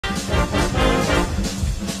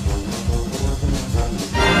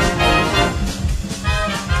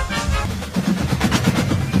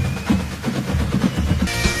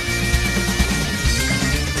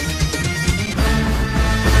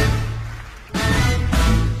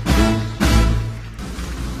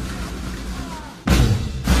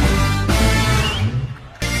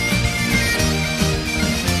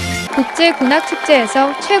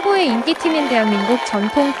국제군악축제에서 최고의 인기팀인 대한민국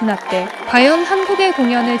전통 군악대. 과연 한국의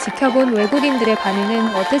공연을 지켜본 외국인들의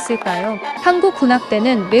반응은 어땠을까요? 한국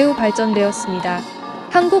군악대는 매우 발전되었습니다.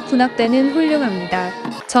 한국 군악대는 훌륭합니다.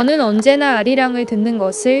 저는 언제나 아리랑을 듣는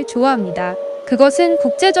것을 좋아합니다. 그것은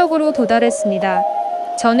국제적으로 도달했습니다.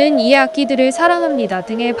 저는 이 악기들을 사랑합니다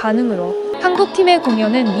등의 반응으로 한국팀의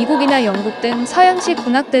공연은 미국이나 영국 등 서양식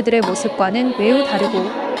군악대들의 모습과는 매우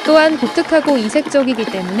다르고 또한 독특하고 이색적이기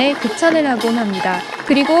때문에 극찬을 하곤 합니다.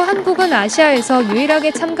 그리고 한국은 아시아에서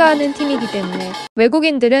유일하게 참가하는 팀이기 때문에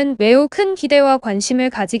외국인들은 매우 큰 기대와 관심을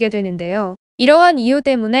가지게 되는데요. 이러한 이유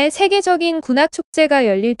때문에 세계적인 군악축제가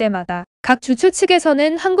열릴 때마다 각 주최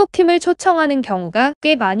측에서는 한국팀을 초청하는 경우가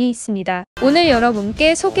꽤 많이 있습니다. 오늘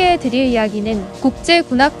여러분께 소개해드릴 이야기는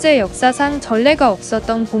국제군악제 역사상 전례가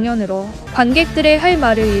없었던 공연으로 관객들의 할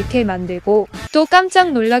말을 잃게 만들고 또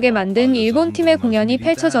깜짝 놀라게 만든 일본팀의 공연이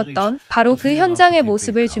펼쳐졌던 바로 그 현장의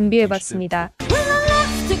모습을 준비해봤습니다.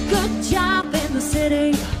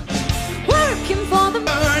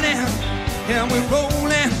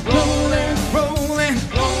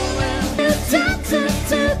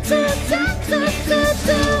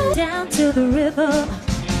 Down to the river,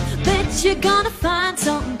 bet you're gonna find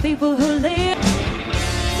some people who live.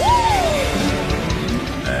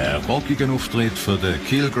 Rockigen Auftritt für den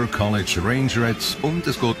Kilgore College Rangerettes und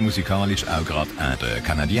es geht musikalisch auch gerade an den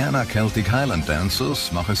Canadianer Celtic Highland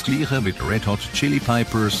Dancers machen das Gleiche mit Red Hot Chili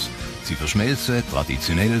Peppers. Sie verschmelzen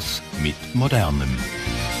Traditionelles mit Modernem.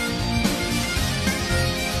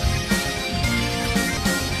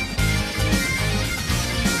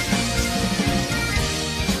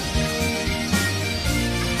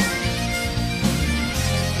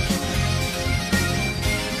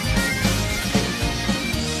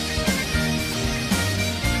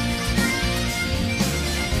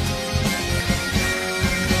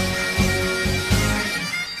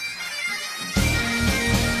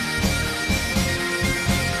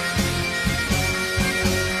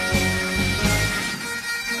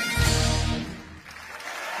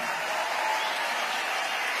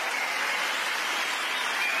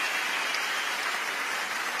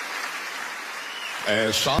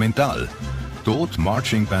 Mental. Dort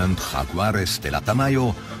Marching Band Jaguares de la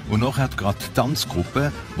Tamayo und noch hat gerade die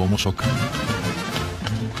Tanzgruppe, wo wir schon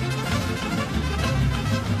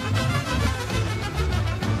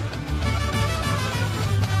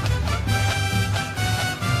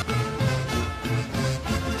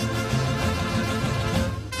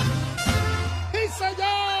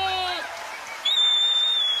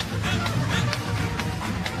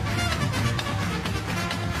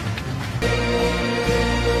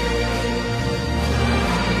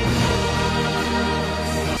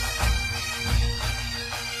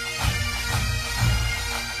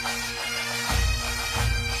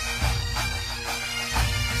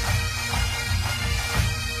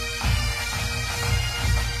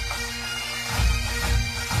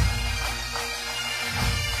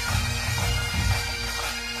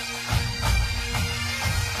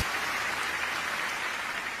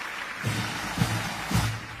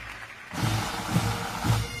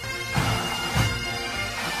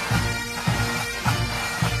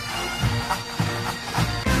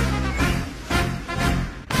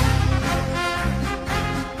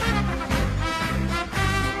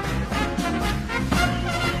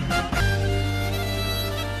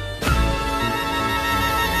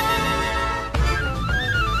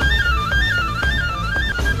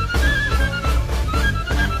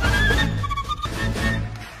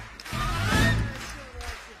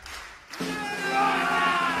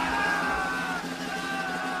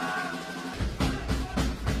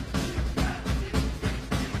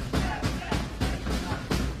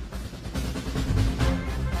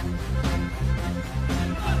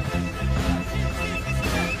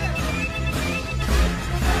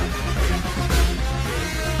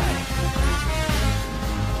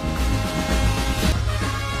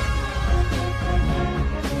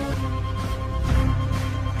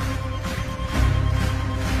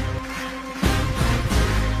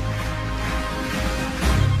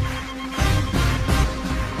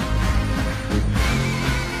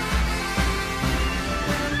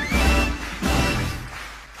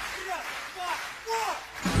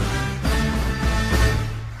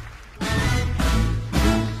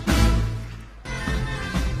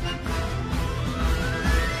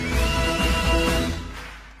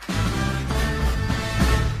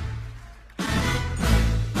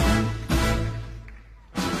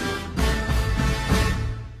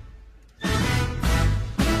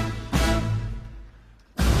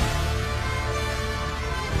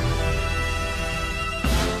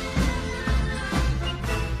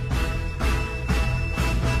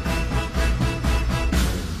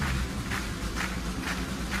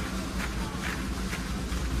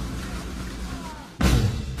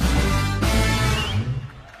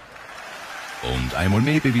Und einmal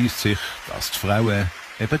mehr beweist sich, dass die Frauen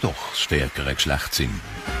eben doch das stärkere Geschlecht sind.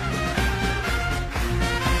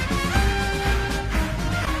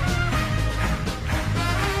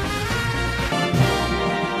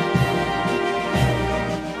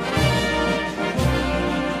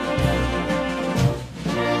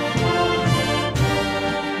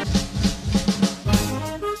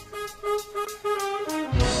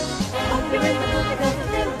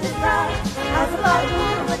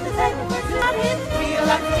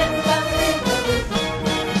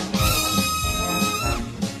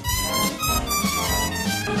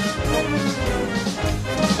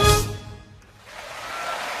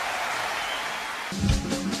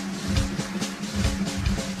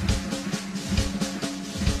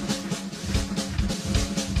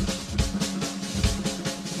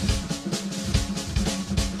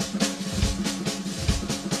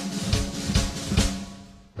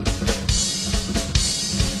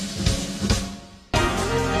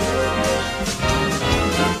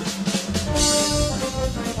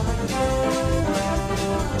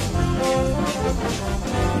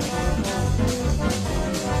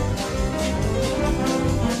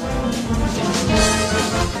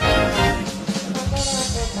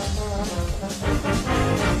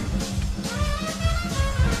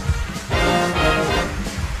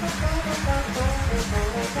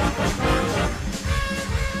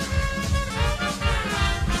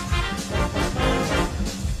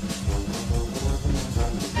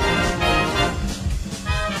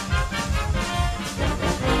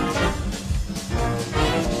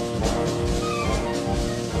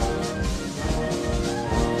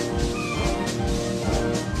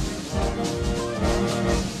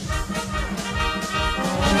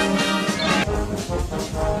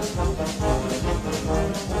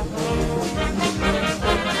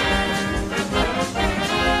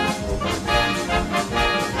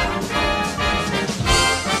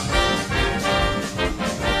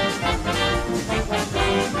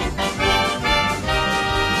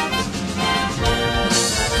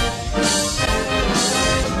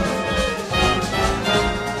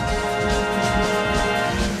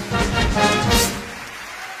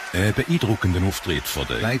 Beeindruckenden Auftritt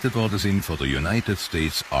geleitet worden sind von der United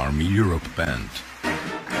States Army Europe Band.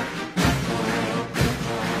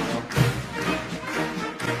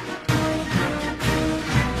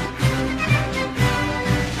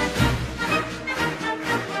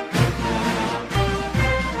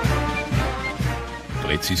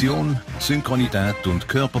 Präzision, Synchronität und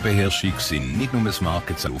Körperbeherrschung sind nicht nur das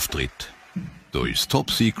Markenzeichen Auftritt. Da ist Top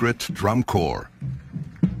Secret Drum Corps.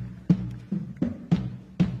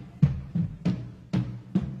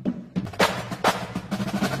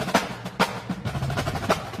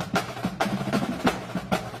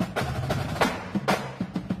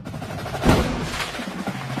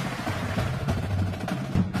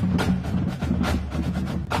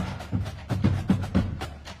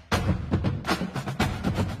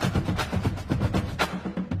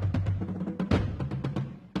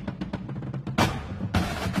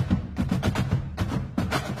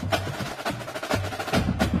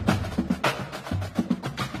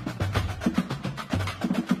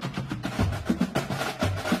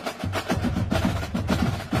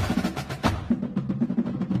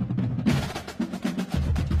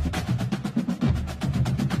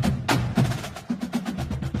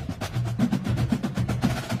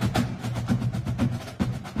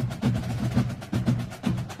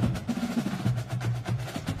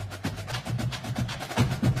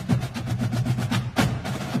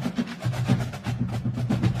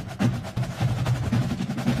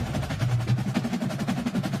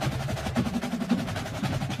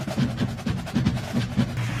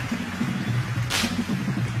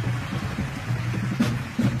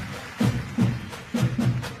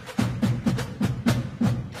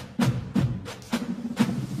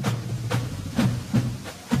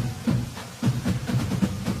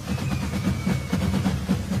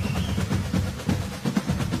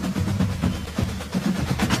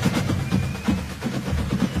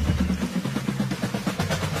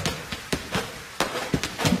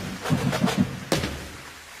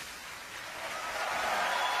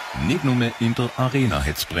 Nicht nur in der Arena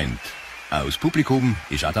hat's brennt. Auch das Publikum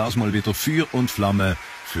ist auch das mal wieder Feuer und Flamme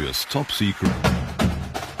fürs Top Secret.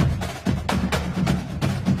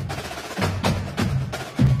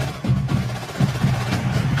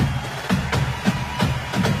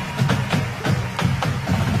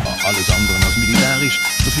 Alles andere als militärisch,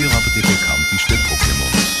 dafür aber die bekanntesten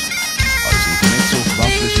Pokémons. Als Intermezzo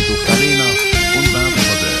waffeln sie durch die Arena und werden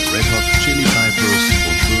von den Red Hot Chili Peppers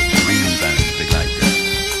und der Green Band begleitet.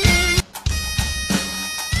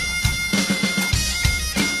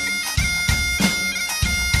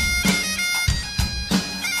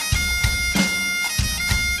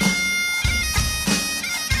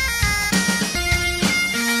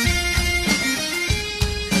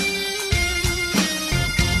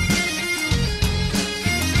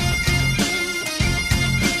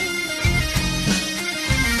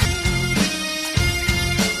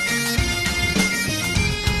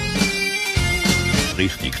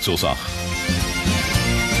 zur Sache.